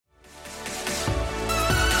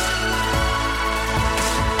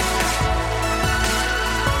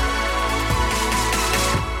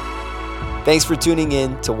Thanks for tuning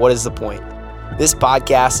in to What is the Point? This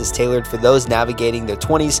podcast is tailored for those navigating their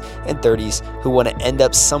 20s and 30s who want to end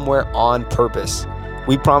up somewhere on purpose.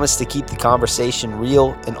 We promise to keep the conversation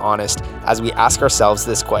real and honest as we ask ourselves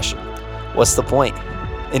this question: what's the point?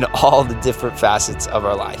 In all the different facets of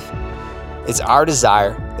our life. It's our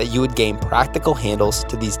desire that you would gain practical handles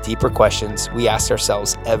to these deeper questions we ask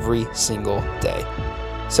ourselves every single day.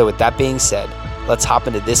 So with that being said, let's hop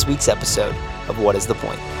into this week's episode of What is the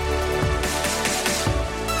Point?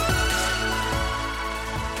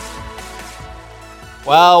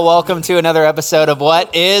 Well, welcome to another episode of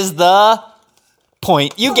What is the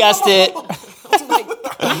Point? You guessed it.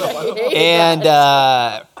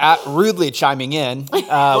 And rudely chiming in,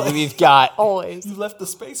 we've got Always. You left the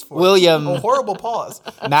space for William. A horrible pause.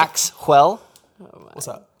 Maxwell, What's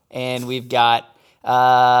up? and we've got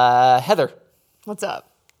Heather. What's up?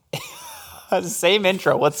 Same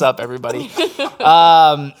intro. What's up, everybody? Mike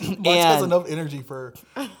has And enough energy for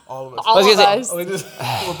all of us. All was of gonna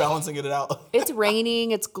us. We're balancing it out. It's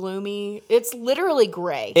raining. It's gloomy. It's literally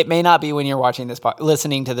gray. it may not be when you're watching this,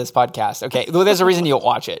 listening to this podcast. Okay, well, there's a reason you'll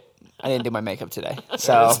watch it. I didn't do my makeup today,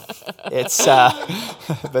 so it's.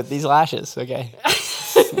 But these lashes, okay,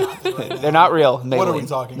 they're not real. Maybelline. What are we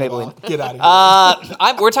talking Maybelline. about? Get out of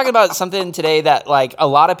here. We're talking about something today that like a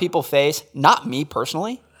lot of people face. Not me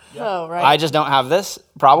personally. Oh, right. I just don't have this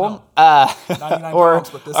problem 99 or pounds,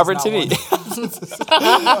 but this is opportunity.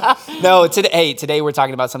 not one. No, today we're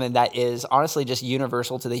talking about something that is honestly just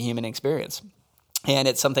universal to the human experience, and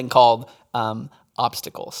it's something called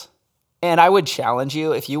obstacles. And I would challenge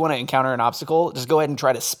you, if you want to encounter an obstacle, just go ahead and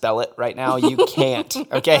try to spell it right now. You can't.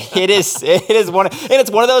 Okay, it is one, and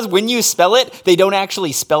it's one of those when you spell it, they don't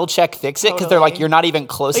actually spell check fix it because they're like Totally. you're not even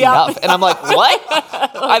close Yeah. enough. And I'm like, what?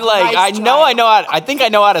 I'm like, Nice I try. I think I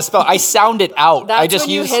know how to spell. I sound it out. That's I just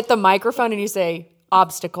when you use. hit the microphone and you say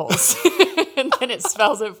obstacles, and then it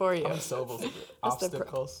spells it for you. Obstacles.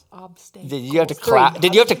 Obstacles. Did you have to clap?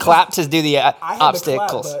 Did you have to clap to do the I had to clap,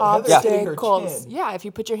 obstacles? but Heather's hitting her Obstacles. chin. Yeah, if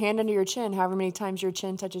you put your hand under your chin, however many times your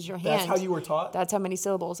chin touches your hand. That's how you were taught? That's how many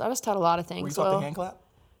syllables. I was taught a lot of Were you things. taught Well, the hand clap?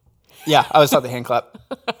 Yeah, I was taught the hand clap.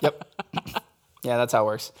 Yep. Yeah, that's how it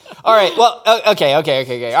works. All right. Well, okay. All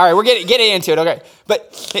right, we're getting into it. Okay,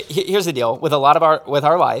 but here's the deal with a lot of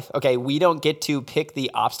our life. Okay, we don't get to pick the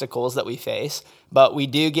obstacles that we face, but we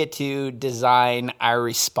do get to design our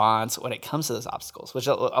response when it comes to those obstacles. Which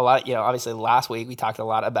a lot, obviously last week we talked a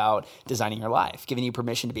lot about designing your life, giving you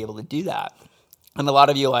permission to be able to do that. And a lot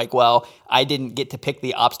of you are like, well, I didn't get to pick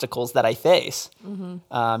the obstacles that I face.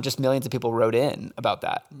 Just millions of people wrote in about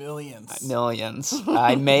that. Millions.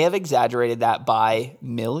 I may have exaggerated that by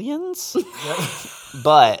millions,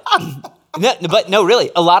 but no,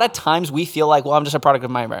 really. A lot of times we feel like, well, I'm just a product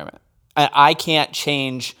of my environment. I can't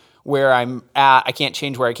change where I'm at. I can't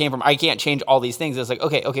change where I came from. I can't change all these things. It's like,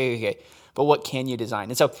 okay. But what can you design?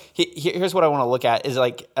 And so here's what I want to look at is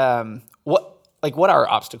like, what are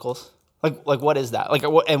obstacles? Like what is that?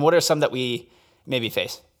 And what are some that we maybe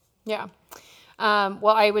face? yeah. Well,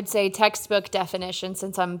 I would say textbook definition,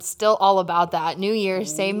 since I'm still all about that. New Year,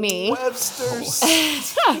 same me. Webster's.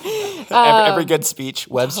 Every good speech,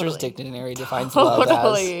 Webster's totally. Dictionary defines love as.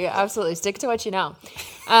 Totally, absolutely. Stick to what you know.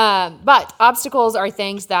 But obstacles are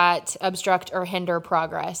things that obstruct or hinder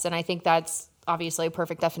progress, and I think that's obviously a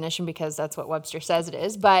perfect definition because that's what Webster says it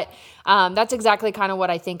is. But that's exactly kind of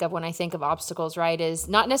what I think of when I think of obstacles, right? Is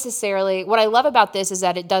not necessarily, what I love about this is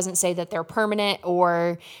that it doesn't say that they're permanent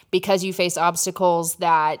or because you face obstacles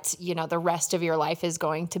that, the rest of your life is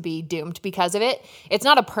going to be doomed because of it. It's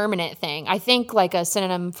not a permanent thing. I think like a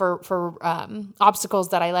synonym for obstacles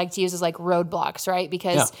that I like to use is like roadblocks, right?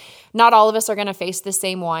 Because not all of us are going to face the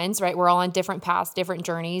same ones, right? We're all on different paths, different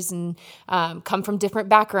journeys, and come from different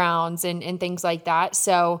backgrounds and things like that.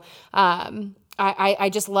 So I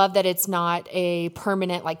just love that it's not a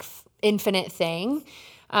permanent, like infinite thing.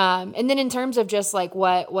 And then in terms of just like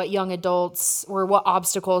what young adults or what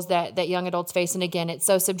obstacles that young adults face, and again, it's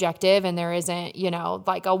so subjective and there isn't,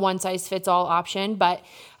 like a one size fits all option. But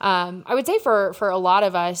I would say for a lot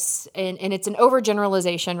of us, and it's an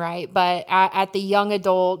overgeneralization, right? But at the young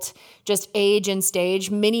adult, just age and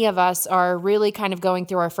stage, many of us are really kind of going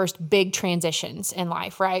through our first big transitions in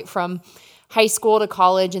life, right? From high school to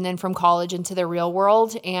college and then from college into the real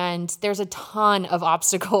world. And there's a ton of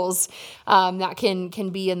obstacles that can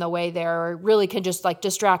be in the way there, or really can just like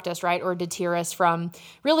distract us, right? Or deter us from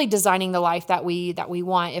really designing the life that we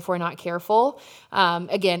want if we're not careful.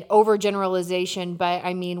 Again, overgeneralization, but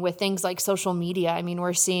I mean, with things like social media, I mean,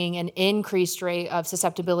 we're seeing an increased rate of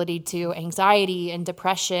susceptibility to anxiety and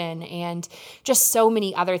depression and just so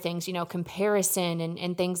many other things, comparison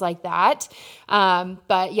and things like that.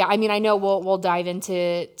 But yeah, I mean, I know we'll dive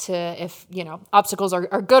into if, obstacles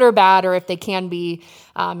are good or bad, or if they can be,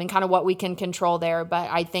 and kind of what we can control there. But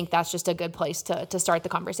I think that's just a good place to start the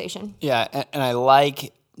conversation. Yeah. And I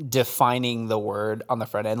like defining the word on the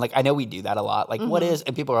front end. Like, I know we do that a lot. Like, what is,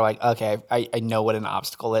 and people are like, okay, I know what an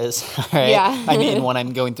obstacle is. Right? Yeah. I mean, when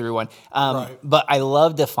I'm going through one. Right. But I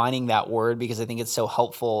love defining that word because I think it's so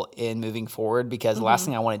helpful in moving forward, because the last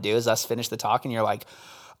thing I want to do is us finish the talk and you're like,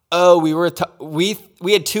 oh,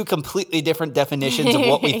 we had two completely different definitions of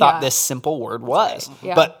what we thought this simple word was.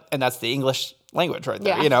 Right. Yeah. And that's the English language right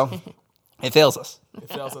there, Yeah. It fails us. It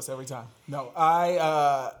fails us every time. No,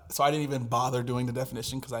 so I didn't even bother doing the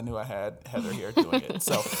definition because I knew I had Heather here doing it.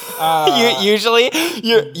 So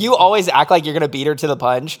You always act like you're gonna beat her to the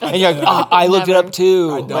punch, and you're like, oh, I looked it Never. up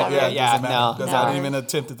too. I don't. Like, Yeah, yeah, doesn't matter. no. I didn't even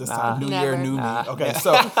attempt it this time. New year, Never. new me. Okay,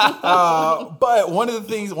 so but one of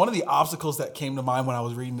the obstacles that came to mind when I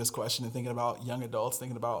was reading this question and thinking about young adults,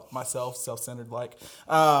 thinking about myself, self-centered,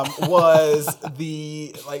 was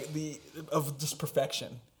the of just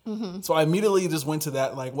perfection. So I immediately just went to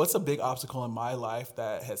that, like, what's a big obstacle in my life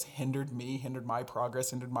that has hindered me, hindered my progress,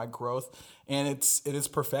 hindered my growth? And it is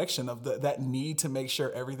perfection, of that need to make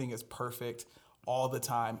sure everything is perfect all the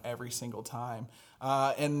time, every single time.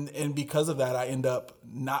 And because of that, I end up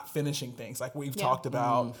not finishing things. Like we've talked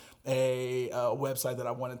about a website that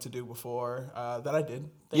I wanted to do before that I did.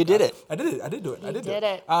 You did it. I did it. I did do it. I did do it.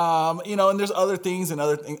 it. And there's other things and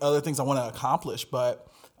other things I want to accomplish, but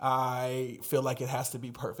I feel like it has to be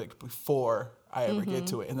perfect before I ever get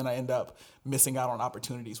to it. And then I end up missing out on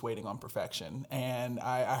opportunities waiting on perfection. And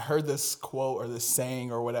I heard this quote or this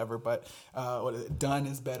saying or whatever, but done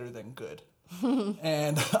is better than good.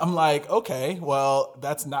 And I'm like, okay, well,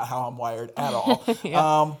 that's not how I'm wired at all.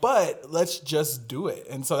 But let's just do it.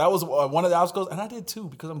 And so that was one of the obstacles. And I did too,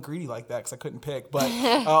 because I'm greedy like that, because I couldn't pick. But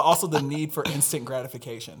also the need for instant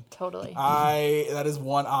gratification. Totally. That is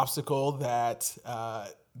one obstacle that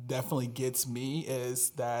definitely gets me,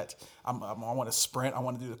 is that I want to sprint. I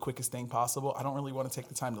want to do the quickest thing possible. I don't really want to take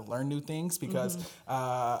the time to learn new things, because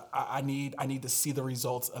I need to see the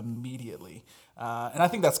results immediately. And I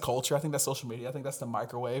think that's culture. I think that's social media. I think that's the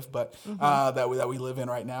microwave, but that we live in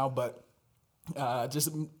right now. But just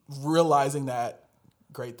realizing that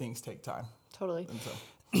great things take time. Totally. And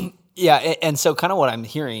so, Yeah, and so kind of what I'm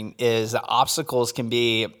hearing is that obstacles can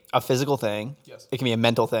be a physical thing. Yes. It can be a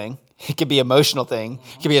mental thing. It can be an emotional thing.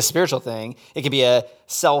 It can be a spiritual thing. It can be a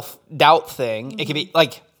self-doubt thing. It can be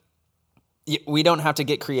like, we don't have to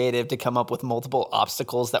get creative to come up with multiple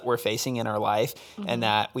obstacles that we're facing in our life and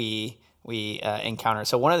that we encounter.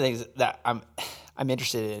 So one of the things that I'm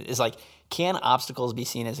interested in is, like, can obstacles be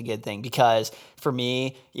seen as a good thing? Because for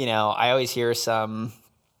me, I always hear some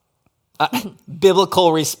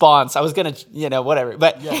biblical response. I was gonna, whatever,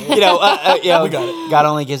 but We got it. God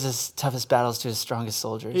only gives his toughest battles to his strongest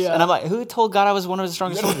soldiers. Yeah. And I'm like, who told God I was one of his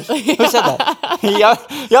strongest soldiers? Who said that?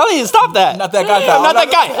 y'all need to stop that. not that guy. I'm not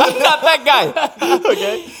that guy. I'm not that guy.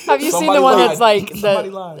 Okay. Have you seen Somebody the one lied. that's like Somebody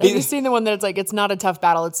lied. have you seen the one that's like, it's not a tough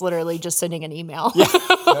battle, it's literally just sending an email?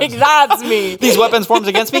 Like, that's me. These weapons formed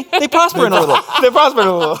against me, they prosper in a little. They prosper in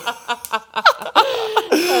a little.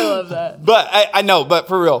 I love that. But I know, but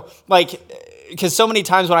for real, like, because so many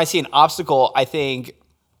times when I see an obstacle, I think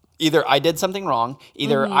either I did something wrong,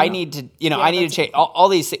 either I need to, I need to change all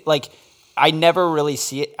these things. Like, I never really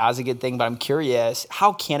see it as a good thing, but I'm curious,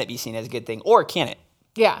 how can it be seen as a good thing, or can it?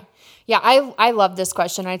 Yeah. Yeah, I love this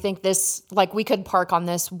question. I think this, like, we could park on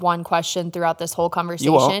this one question throughout this whole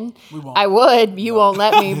conversation. won't. We won't. I would. You won't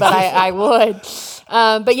let me, but I would.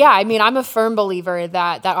 But yeah, I mean, I'm a firm believer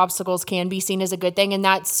that obstacles can be seen as a good thing, and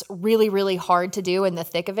that's really, really hard to do in the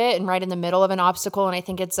thick of it and right in the middle of an obstacle. And I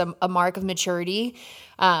think it's a mark of maturity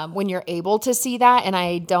when you're able to see that. And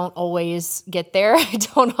I don't always get there.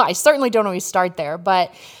 I certainly don't always start there,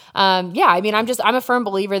 but yeah, I mean, I'm a firm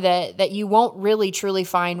believer that you won't really truly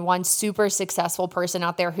find one super successful person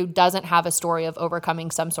out there who doesn't have a story of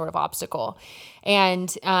overcoming some sort of obstacle.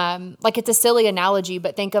 And like, it's a silly analogy,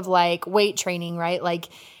 but think of like weight training, right? Like,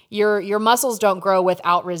 your muscles don't grow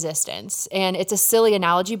without resistance. And it's a silly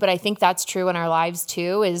analogy, but I think that's true in our lives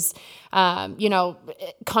too, is,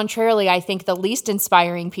 contrarily, I think the least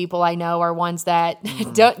inspiring people I know are ones that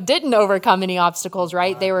didn't overcome any obstacles,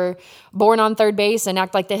 right? They were born on third base and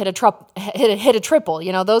act like they hit a triple.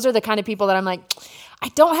 Those are the kind of people that I'm like, I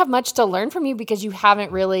don't have much to learn from you because you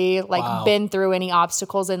haven't really been through any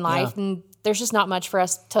obstacles in life, and there's just not much for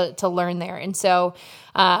us to learn there. And so,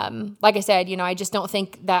 like I said, I just don't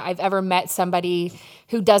think that I've ever met somebody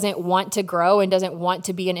who doesn't want to grow and doesn't want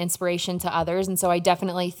to be an inspiration to others. And so I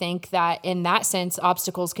definitely think that in that sense,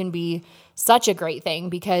 obstacles can be such a great thing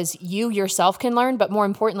because you yourself can learn, but more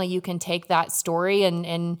importantly, you can take that story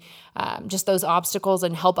and just those obstacles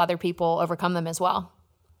and help other people overcome them as well.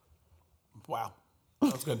 Wow.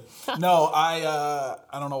 That's good. No, I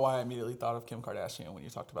don't know why I immediately thought of Kim Kardashian when you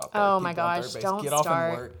talked about oh my gosh, don't Get start. off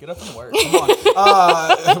and work. Get up and work. Come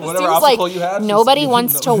on. Whatever obstacle you had. Nobody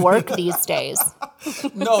wants to work these days.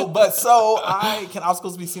 No, but so can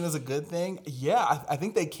obstacles be seen as a good thing? Yeah, I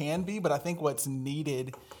think they can be, but I think what's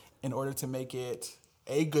needed in order to make it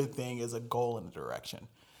a good thing is a goal and a direction.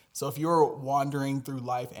 So if you're wandering through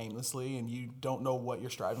life aimlessly and you don't know what you're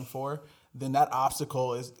striving for, then that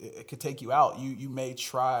obstacle it could take you out. You may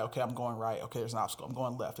try, okay, I'm going right. Okay, there's an obstacle. I'm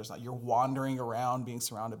going left. You're wandering around being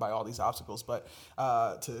surrounded by all these obstacles. But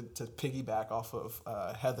to piggyback off of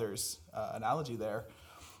Heather's analogy there,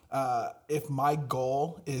 if my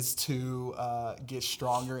goal is to get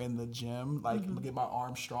stronger in the gym, get my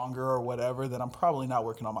arms stronger or whatever, then I'm probably not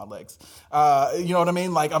working on my legs. You know what I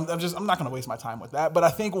mean? I'm not going to waste my time with that. But I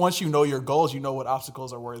think once you know your goals, you know what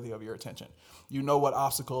obstacles are worthy of your attention. You know what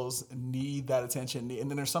obstacles need that attention. And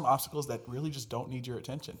then there's some obstacles that really just don't need your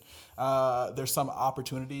attention. There's some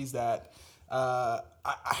opportunities that I'm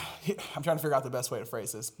trying to figure out the best way to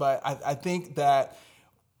phrase this. But I think that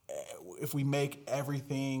if we make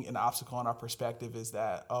everything an obstacle in our perspective is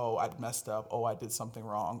that, oh, I messed up. Oh, I did something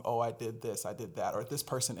wrong. Oh, I did this. I did that. Or this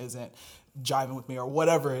person isn't jiving with me or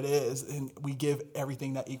whatever it is. And we give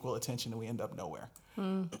everything that equal attention and we end up nowhere.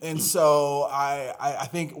 And so I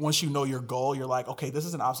think once you know your goal, you're like, okay, this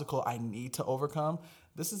is an obstacle I need to overcome.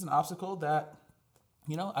 This is an obstacle that,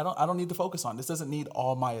 I don't need to focus on. This doesn't need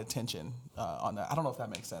all my attention on that. I don't know if that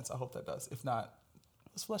makes sense. I hope that does. If not,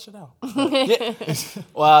 let's flesh it out.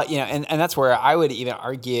 Well, and that's where I would even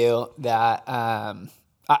argue that,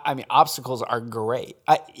 obstacles are great.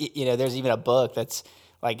 There's even a book that's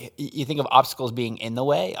like, you think of obstacles being in the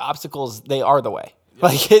way. Obstacles, they are the way.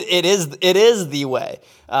 Like it is the way.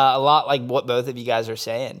 A lot like what both of you guys are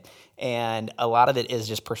saying. And a lot of it is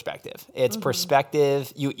just perspective. It's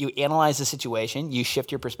perspective. You analyze the situation, you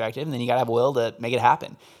shift your perspective, and then you got to have will to make it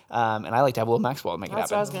happen. And I like to have Will Maxwell to make it happen.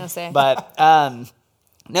 That's what I was going to say. But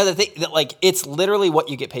no, the thing that it's literally what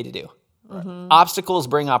you get paid to do. Right. Obstacles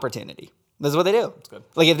bring opportunity. That's what they do. That's good.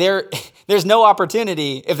 Like if there's no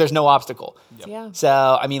opportunity if there's no obstacle. Yep. Yeah.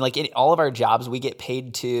 So in all of our jobs, we get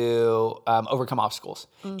paid to overcome obstacles.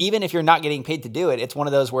 Even if you're not getting paid to do it, it's one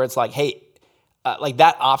of those where it's like, hey,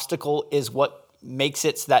 that obstacle is what makes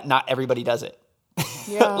it so that not everybody does it.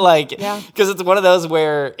 Yeah. Because it's one of those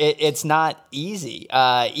where it's not easy,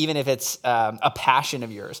 even if it's a passion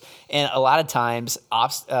of yours. And a lot of times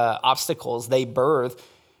obstacles, they birth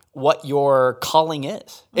what your calling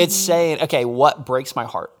is. It's saying, okay, what breaks my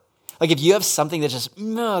heart? Like if you have something that just,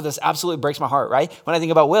 no, this absolutely breaks my heart, right? When I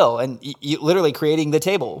think about Will and you literally creating the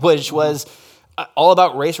table, which was all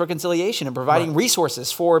about race reconciliation and providing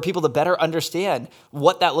resources for people to better understand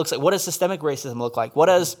what that looks like. What does systemic racism look like? What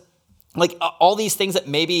does all these things that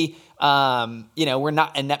maybe, we're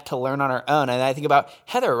not inept to learn on our own. And I think about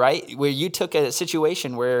Heather, right? Where you took a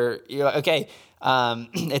situation where you're like, okay,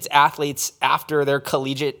 it's athletes after their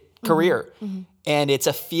collegiate career. And it's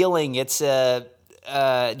a feeling, it's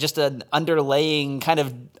just an underlaying kind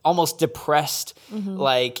of almost depressed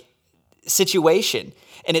situation.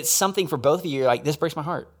 And it's something for both of you, you're like, this breaks my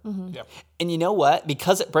heart. Yep. And you know what?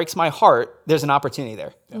 Because it breaks my heart, there's an opportunity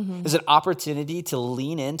there. Yep. There's an opportunity to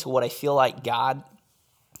lean into what I feel like God,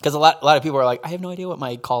 because a lot of people are like, I have no idea what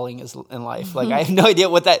my calling is in life. Like, I have no idea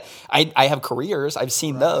what that, I have careers, I've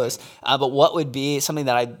seen those, but what would be something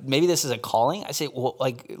that maybe this is a calling? I say, well,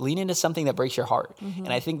 lean into something that breaks your heart.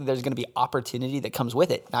 And I think that there's going to be opportunity that comes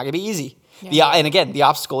with it. Not going to be easy. Yeah. And again, the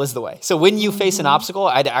obstacle is the way. So when you face an obstacle,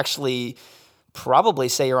 I'd actually probably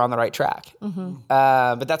say you're on the right track.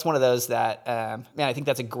 But that's one of those that, I think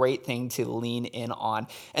that's a great thing to lean in on.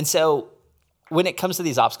 And so when it comes to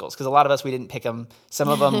these obstacles, because a lot of us, we didn't pick them. Some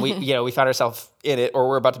of them, we found ourselves in it or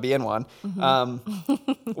we're about to be in one.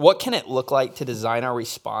 What can it look like to design our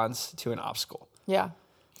response to an obstacle? Yeah.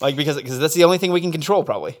 Because that's the only thing we can control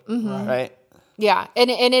probably, right? Yeah, and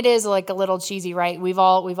it is like a little cheesy, right? We've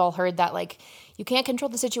all heard that, like, you can't control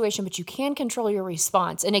the situation, but you can control your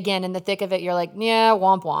response. And again, in the thick of it, you're like, yeah,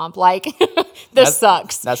 womp womp. Like, this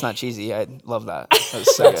sucks. That's not cheesy. I love that.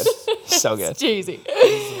 That's so good. So good. It's cheesy.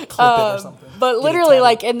 Clip it or something. But Get it literally, tatted.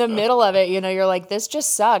 like, in the middle of it, you're like, this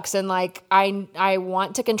just sucks. And like, I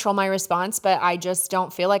want to control my response, but I just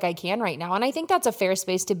don't feel like I can right now. And I think that's a fair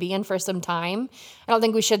space to be in for some time. I don't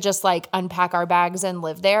think we should just like unpack our bags and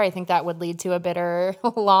live there. I think that would lead to a bitter,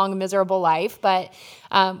 long, miserable life. But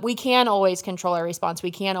we can always control our response.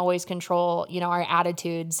 We can always control, our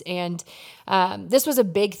attitudes. And this was a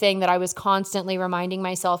big thing that I was constantly reminding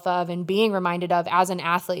myself of and being reminded of as an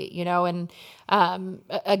athlete, and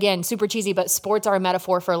again, super cheesy, but sports are a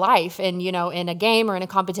metaphor for life. And, in a game or in a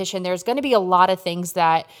competition, there's going to be a lot of things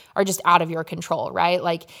that are just out of your control, right?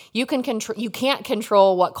 Like you can't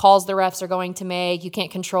control what calls the refs are going to make. You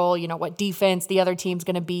can't control, what defense the other team's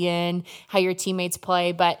going to be in, how your teammates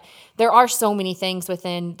play. But there are so many things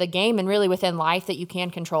within the game and really within life that you can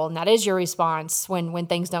control. And that is your response when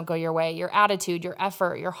things don't go your way, your attitude, your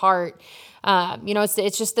effort, your heart.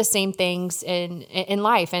 It's just the same things in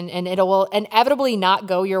life, and it will inevitably not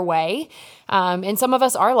go your way. And some of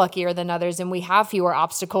us are luckier than others, and we have fewer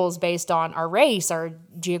obstacles based on our race, our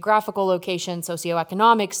geographical location,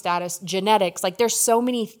 socioeconomic status, genetics. Like there's so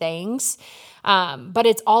many things. But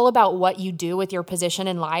it's all about what you do with your position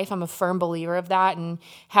in life. I'm a firm believer of that, and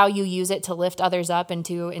how you use it to lift others up and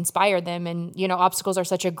to inspire them. And, obstacles are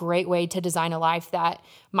such a great way to design a life that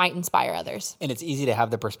might inspire others. And it's easy to have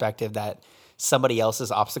the perspective that somebody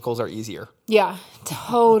else's obstacles are easier. Yeah,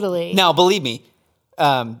 totally. Now, believe me,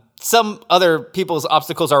 some other people's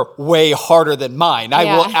obstacles are way harder than mine.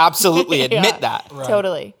 I will absolutely admit that. Right.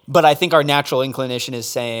 Totally. But I think our natural inclination is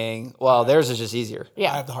saying, well, theirs is just easier.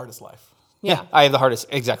 Yeah. I have the hardest life. Yeah, I have the hardest.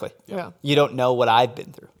 Exactly. Yeah. You don't know what I've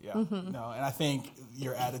been through. Yeah. No, and I think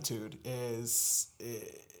your attitude is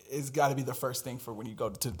got to be the first thing for when you go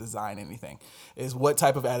to design anything. Is what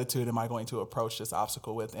type of attitude am I going to approach this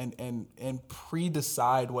obstacle with, and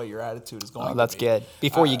pre-decide what your attitude is going to be. That's good.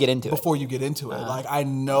 Before you get into it. Before you get into it. Like I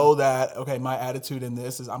know that, okay, my attitude in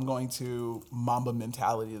this is I'm going to Mamba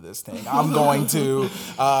mentality of this thing. I'm going to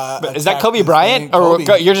Is that Kobe Bryant? Or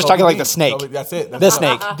you're just talking like the snake? Kobe, that's it. The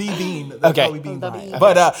snake. D Bean. Okay. Kobe Bean the Bryant. Bean.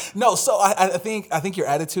 But no, so I think your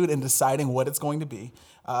attitude in deciding what it's going to be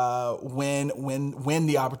when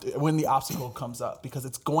the obstacle comes up, because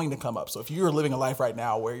it's going to come up. So if you're living a life right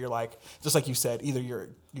now where you're like, just like you said, either you're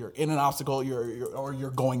in an obstacle, or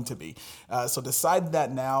you're going to be. So decide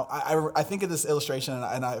that now. I think of this illustration,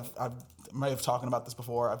 and I might have talked about this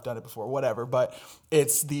before. I've done it before, whatever. But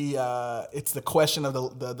it's the question of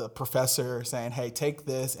the professor saying, "Hey, take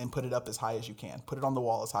this and put it up as high as you can. Put it on the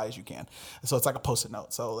wall as high as you can." So it's like a Post-it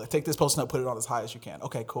note. So like, take this Post-it note, put it on as high as you can.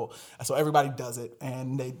 Okay, cool. So everybody does it,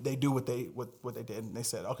 and they do what they did. And they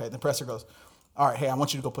said, okay. The professor goes, "All right, hey, I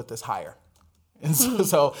want you to go put this higher." And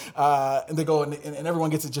so and they go and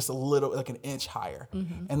everyone gets it just a little, like an inch higher.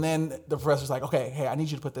 Mm-hmm. And then the professor's like, "Okay, hey, I need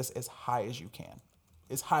you to put this as high as you can."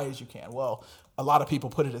 As high as you can. Well, a lot of people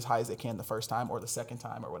put it as high as they can the first time or the second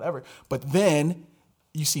time or whatever. But then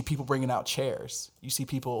you see people bringing out chairs. You see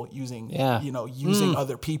people using,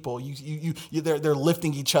 other people. They're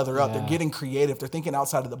lifting each other up. Yeah. They're getting creative. They're thinking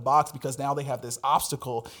outside of the box, because now they have this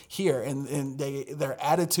obstacle here, and their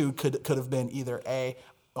attitude could have been either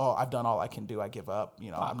I've done all I can do. I give up.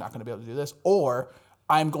 I'm not going to be able to do this, or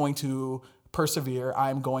I'm going to persevere.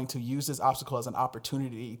 I'm going to use this obstacle as an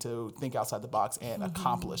opportunity to think outside the box and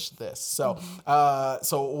accomplish this. So,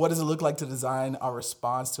 so what does it look like to design our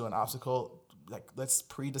response to an obstacle? Like, let's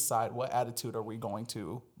pre-decide what attitude are we going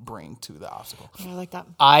to bring to the obstacle. Yeah, I like that.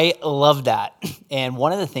 I love that. And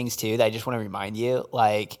one of the things too that I just want to remind you,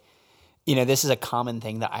 like, this is a common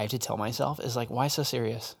thing that I have to tell myself is like, why so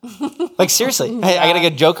serious? Like, seriously, I got to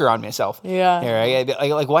get a joker on myself. Yeah. Here, I gotta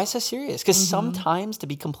be like, why so serious? Because sometimes, to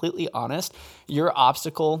be completely honest, your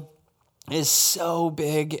obstacle is so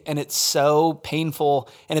big and it's so painful,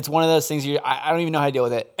 and it's one of those things I don't even know how to deal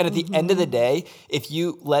with it. And at the end of the day, if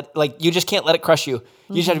you you just can't let it crush you.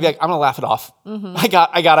 You just have to be like, I'm gonna laugh it off.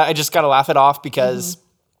 I just gotta laugh it off, because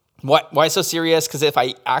why so serious? Because if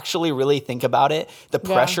I actually really think about it, the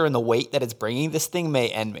pressure and the weight that it's bringing, this thing may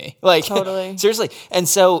end me. Like, totally. Seriously. And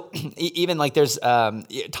so even like there's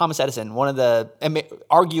Thomas Edison, one of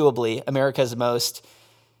arguably America's most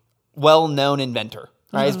well-known inventor,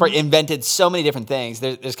 right? He's probably invented so many different things.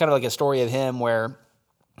 There's kind of like a story of him where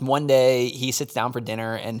one day he sits down for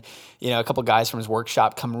dinner, and a couple guys from his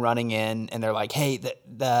workshop come running in, and they're like, "Hey,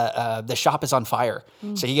 the shop is on fire."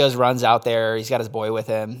 So he runs out there. He's got his boy with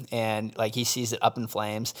him, and like he sees it up in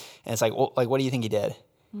flames, and it's like, well, like, what do you think he did?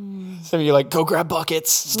 Some of you are like, go grab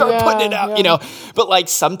buckets, start putting it out, you know. But like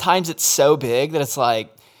sometimes it's so big that it's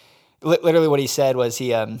like, literally what he said was he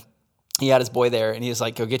had his boy there and he was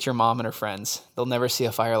like, go get your mom and her friends. They'll never see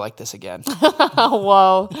a fire like this again.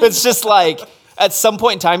 Whoa. It's just like, at some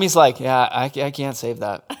point in time, he's like, yeah, I can't save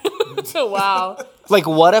that. Wow. Like,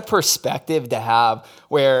 what a perspective to have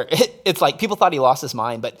where it's like people thought he lost his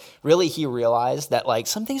mind, but really he realized that like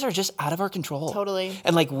some things are just out of our control. Totally.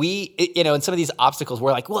 And like in some of these obstacles,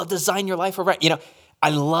 we're like, well, design your life around, I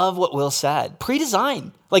love what Will said.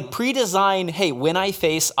 Pre-design. Hey, when I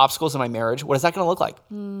face obstacles in my marriage, what is that going to look like?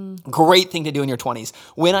 Great thing to do in your 20s.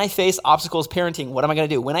 When I face obstacles parenting, what am I going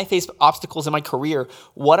to do? When I face obstacles in my career,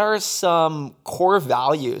 what are some core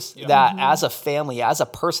values that as a family, as a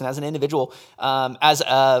person, as an individual, as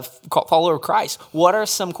a follower of Christ, what are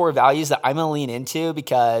some core values that I'm going to lean into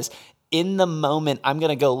because in the moment, I'm going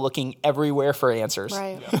to go looking everywhere for answers.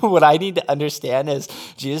 Right. What I need to understand is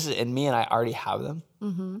Jesus in me and I already have them.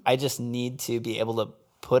 I just need to be able to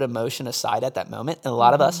put emotion aside at that moment. And a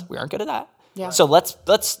lot of us, we aren't good at that. Yeah. So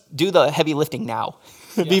let's do the heavy lifting now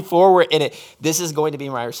before we're in it. This is going to be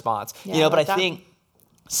my response. Yeah, but I think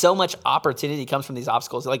so much opportunity comes from these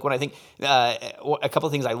obstacles. Like when I think a couple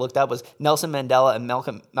of things I looked up was Nelson Mandela and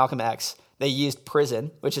Malcolm X. They used prison,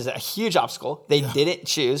 which is a huge obstacle. They didn't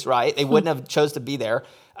choose, right? They wouldn't have chose to be there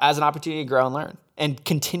as an opportunity to grow and learn and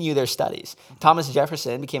continue their studies. Thomas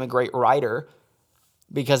Jefferson became a great writer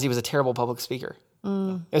because he was a terrible public speaker.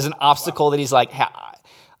 It was an obstacle that he's like,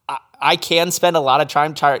 I can spend a lot of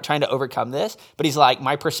time trying to overcome this, but he's like,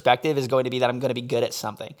 my perspective is going to be that I'm going to be good at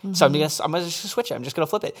something. So I'm going to just switch it. I'm just going to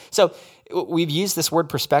flip it. So we've used this word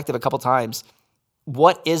perspective a couple times.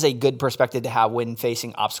 What is a good perspective to have when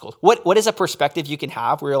facing obstacles? What is a perspective you can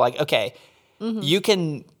have where you're like, okay, you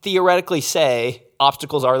can theoretically say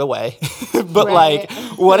obstacles are the way, but like,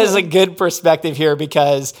 what is a good perspective here?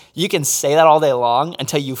 Because you can say that all day long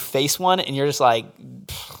until you face one and you're just like,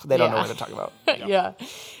 they don't know what they're talking about.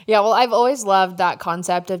 Yeah, well, I've always loved that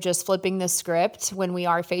concept of just flipping the script when we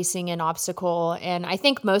are facing an obstacle. And I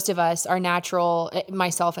think most of us, our natural,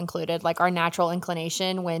 myself included, like our natural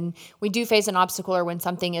inclination when we do face an obstacle or when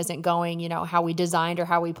something isn't going, how we designed or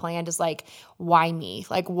how we planned is like, why me?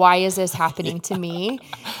 Like, why is this happening to me?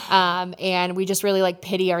 And we just really like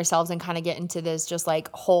pity ourselves and kind of get into this just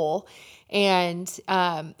like hole. And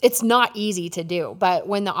it's not easy to do, but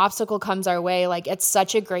when the obstacle comes our way, like it's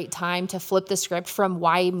such a great time to flip the script from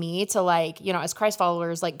why me to like, as Christ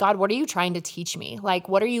followers, like, God, what are you trying to teach me? Like,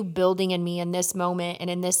 what are you building in me in this moment and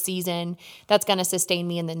in this season that's going to sustain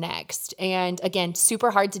me in the next? And again, super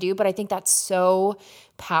hard to do, but I think that's so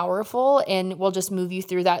powerful and will just move you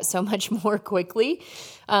through that so much more quickly.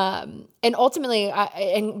 And ultimately,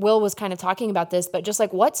 and Will was kind of talking about this, but just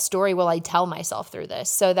like what story will I tell myself through this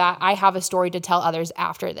so that I have a story to tell others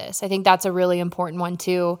after this? I think that's a really important one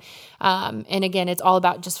too. And again, it's all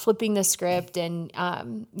about just flipping the script and,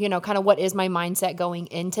 kind of what is my mindset going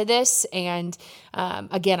into this. And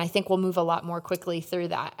again, I think we'll move a lot more quickly through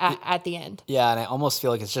that at the end. Yeah, and I almost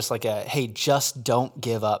feel like it's just like a, hey, just don't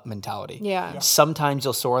give up mentality. Yeah. Sometimes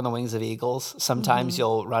you'll soar on the wings of eagles. Sometimes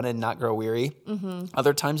you'll run and not grow weary.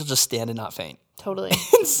 Other times you'll just stand and not faint. Totally.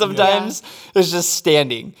 Sometimes it's just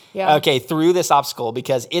standing, Yeah. okay, through this obstacle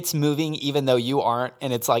because it's moving even though you aren't.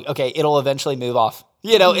 And it's like, okay, it'll eventually move off.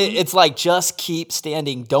 It's like, just keep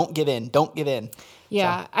standing. Don't give in. Don't give in.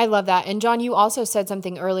 Yeah, I love that. And John, you also said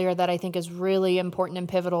something earlier that I think is really important and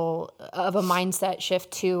pivotal of a mindset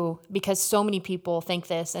shift too, because so many people think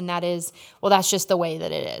this, and that is, well, that's just the way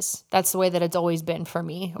that it is. That's the way that it's always been for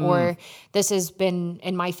me, or this has been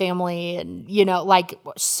in my family. And, like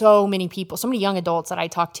so many people, so many young adults that I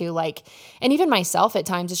talk to, like, and even myself at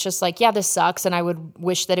times, it's just like, yeah, this sucks. And I would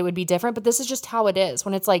wish that it would be different, but this is just how it is.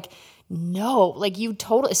 When it's like, no, like you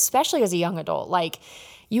totally, especially as a young adult, like,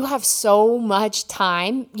 you have so much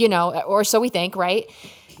time, or so we think, right?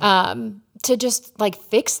 To just like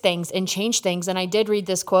fix things and change things. And I did read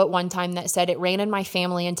this quote one time that said, it ran in my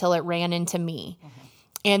family until it ran into me.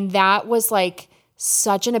 And that was like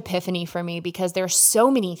such an epiphany for me because there's so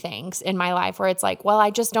many things in my life where it's like, well, I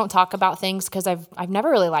just don't talk about things because I've never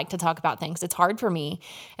really liked to talk about things. It's hard for me.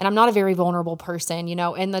 And I'm not a very vulnerable person,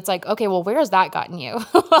 and it's like, okay, well, where has that gotten you?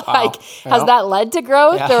 Has that led to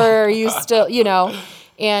growth or are you still,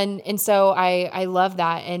 And so I love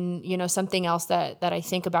that. And, something else that I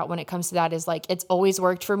think about when it comes to that is like, it's always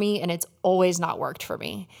worked for me and it's always not worked for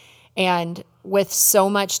me. And with so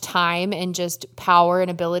much time and just power and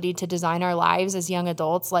ability to design our lives as young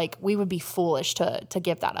adults, like we would be foolish to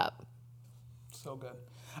give that up. So good.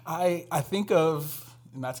 I think of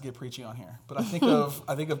not to get preachy on here, but I think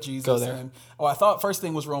of Jesus. Go there. And I thought first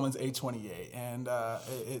thing was Romans 8:28, and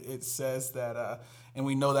it says that, and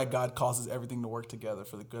we know that God causes everything to work together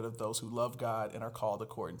for the good of those who love God and are called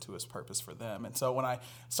according to His purpose for them. And so when I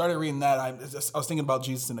started reading that, I was thinking about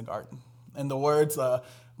Jesus in the garden and the words,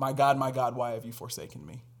 my God, why have you forsaken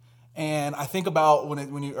me?" And I think about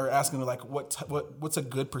when you are asking like what's a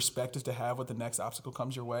good perspective to have when the next obstacle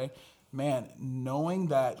comes your way. Man, knowing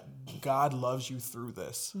that God loves you through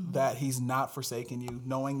this, that He's not forsaken you,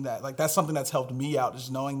 knowing that, like, that's something that's helped me out,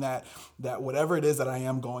 just knowing that whatever it is that I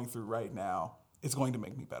am going through right now, it's going to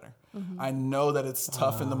make me better. I know that it's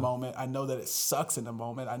tough in the moment. I know that it sucks in the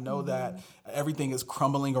moment. I know that everything is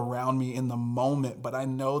crumbling around me in the moment, but I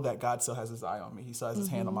know that God still has His eye on me. He still has His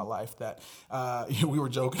hand on my life. That we were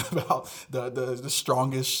joking about the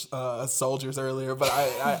strongest soldiers earlier, but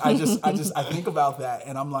I think about that,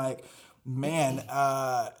 and I'm like, man,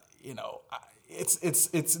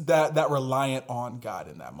 it's that reliant on God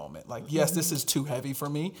in that moment. Like, yes, this is too heavy for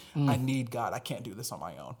me. I need God. I can't do this on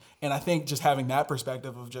my own. And I think just having that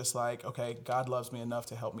perspective of just like, okay, God loves me enough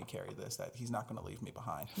to help me carry this, that He's not going to leave me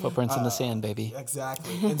behind. Footprints in the sand, baby.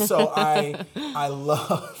 Exactly. And so I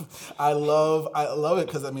love it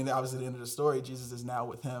because, I mean, obviously at the end of the story, Jesus is now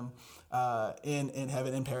with Him in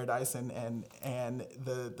heaven, in paradise, and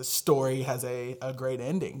the story has a great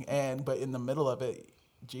ending. But in the middle of it,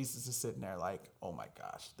 Jesus is sitting there like, oh my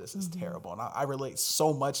gosh, this is terrible. And I relate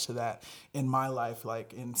so much to that in my life.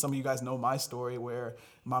 Like, and some of you guys know my story where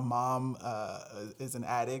my mom is an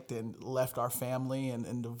addict and left our family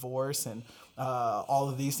and divorce and all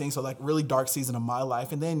of these things. So like really dark season of my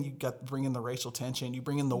life. And then you got bring in the racial tension, you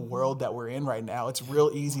bring in the world that we're in right now. It's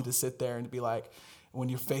real easy to sit there and be like, when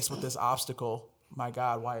you're faced with this obstacle, my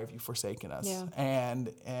God, why have you forsaken us? Yeah.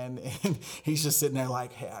 And He's just sitting there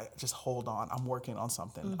like, hey, just hold on. I'm working on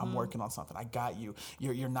something. I'm working on something. I got you.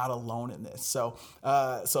 You're not alone in this. So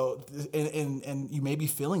you may be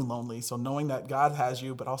feeling lonely. So knowing that God has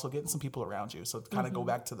you, but also getting some people around you. So to kind of go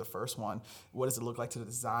back to the first one, what does it look like to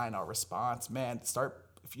design our response? Man,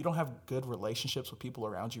 if you don't have good relationships with people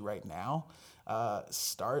around you right now,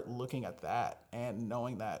 start looking at that and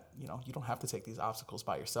knowing that, you don't have to take these obstacles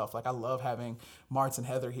by yourself. Like, I love having Martz and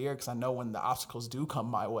Heather here because I know when the obstacles do come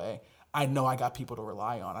my way, I know I got people to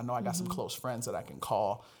rely on. I know I got some close friends that I can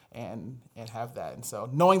call and have that. And so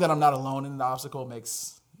knowing that I'm not alone in the obstacle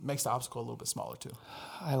makes the obstacle a little bit smaller too.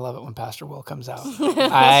 I love it when Pastor Will comes out.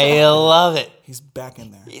 I love it. He's back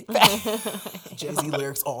in there. Jay-Z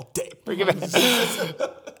lyrics all day.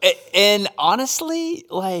 And honestly,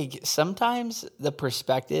 like, sometimes the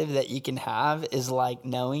perspective that you can have is like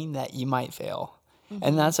knowing that you might fail,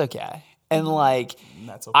 and that's okay. And like,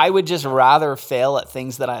 I would just rather fail at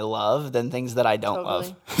things that I love than things that I don't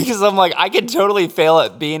love. Because I'm like, I could totally fail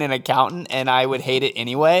at being an accountant and I would hate it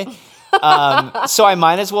anyway. So I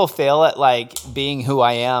might as well fail at like being who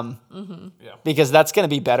I am, because that's going to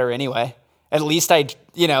be better anyway. At least I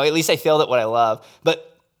failed at what I love. But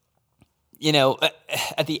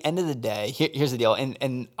at the end of the day, here's the deal.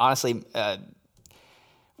 And honestly,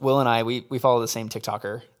 Will and I, we follow the same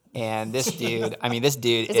TikToker. And this dude, is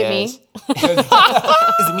it me? Is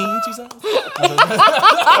it me, Jesus?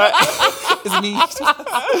 Is it me?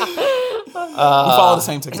 We follow the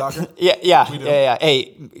same TikToker. Yeah. We do. Yeah.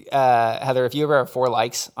 Hey, Heather, if you ever have 4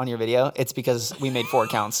 likes on your video, it's because we made 4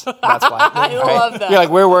 accounts. That's why. I love that. You're like,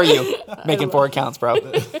 where were you making 4 accounts, bro?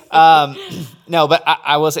 No, but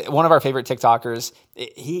I will say one of our favorite TikTokers,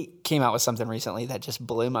 he came out with something recently that just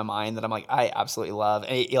blew my mind that I'm like, I absolutely love.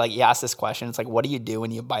 And he asked this question. It's like, what do you do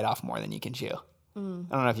when you bite off more than you can chew? I don't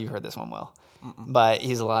know if you've heard this one, Will. But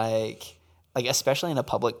he's like especially in a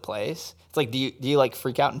public place, it's like, do you like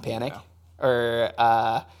freak out and panic? Yeah. Or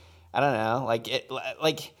I don't know,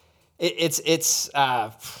 it's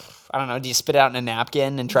I don't know, do you spit it out in a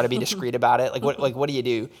napkin and try to be discreet about it? What do you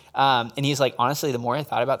do? And he's like, honestly, the more I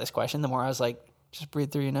thought about this question, the more I was like, just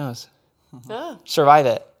breathe through your nose. Survive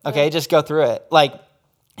it. Okay, just go through it.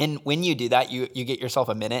 And when you do that, you get yourself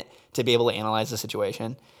a minute to be able to analyze the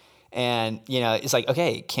situation. And it's like,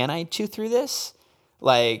 okay, can I chew through this?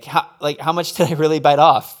 How much did I really bite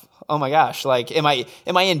off? Oh my gosh, am I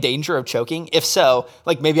in danger of choking? If so,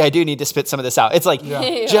 maybe I do need to spit some of this out. It's like,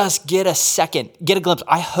 just get a second, get a glimpse.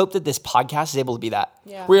 I hope that this podcast is able to be that.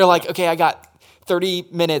 Yeah. Where you're like, okay, I got 30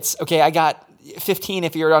 minutes. Okay, I got 15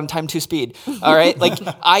 if you're on time 2 speed. All right.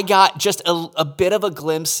 I got just a bit of a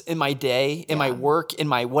glimpse in my day, in my work, in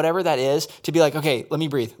my whatever that is, to be like, okay, let me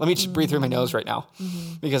breathe. Let me just breathe through my nose right now.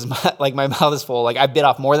 Because my mouth is full. I bit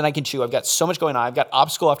off more than I can chew. I've got so much going on. I've got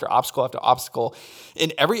obstacle after obstacle after obstacle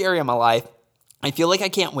in every area of my life. I feel like I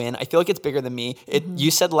can't win. I feel like it's bigger than me.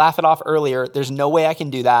 You said laugh it off earlier. There's no way I can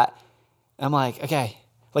do that. I'm like, okay,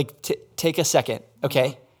 like take a second,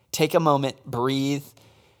 okay? Take a moment, breathe.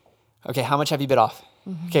 Okay, how much have you bit off?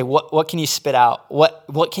 Okay, what can you spit out?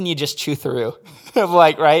 What can you just chew through?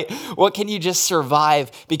 Like, right? What can you just survive?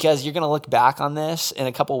 Because you're gonna look back on this in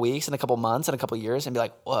a couple weeks, in a couple months, in a couple years, and be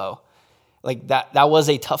like, whoa, like that was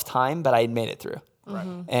a tough time, but I made it through.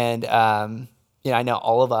 Right. And I know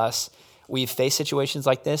all of us, we've faced situations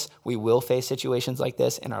like this. We will face situations like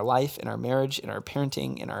this in our life, in our marriage, in our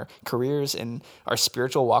parenting, in our careers, in our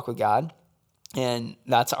spiritual walk with God. And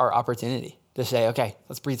that's our opportunity to say, okay,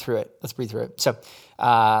 let's breathe through it. Let's breathe through it. So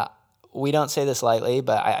we don't say this lightly,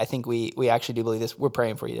 but I think we actually do believe this. We're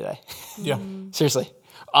praying for you today. Yeah. Seriously.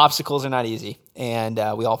 Obstacles are not easy, and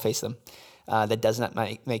we all face them. That does not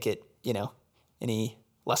make it, any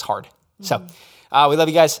less hard. So we love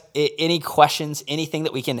you guys. Any questions, anything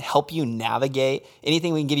that we can help you navigate,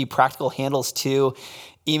 anything we can give you practical handles to,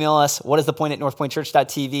 email us. What is the point at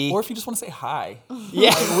northpointchurch.tv? Or if you just want to say hi.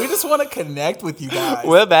 Yeah. Like, we just want to connect with you guys.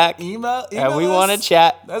 We're back. Email we us. want to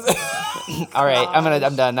chat. That's All right.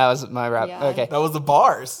 I'm done. That was my wrap. Yeah. Okay. That was the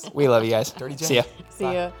bars. We love you guys. Dirty Jen. See ya.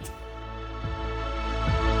 See ya.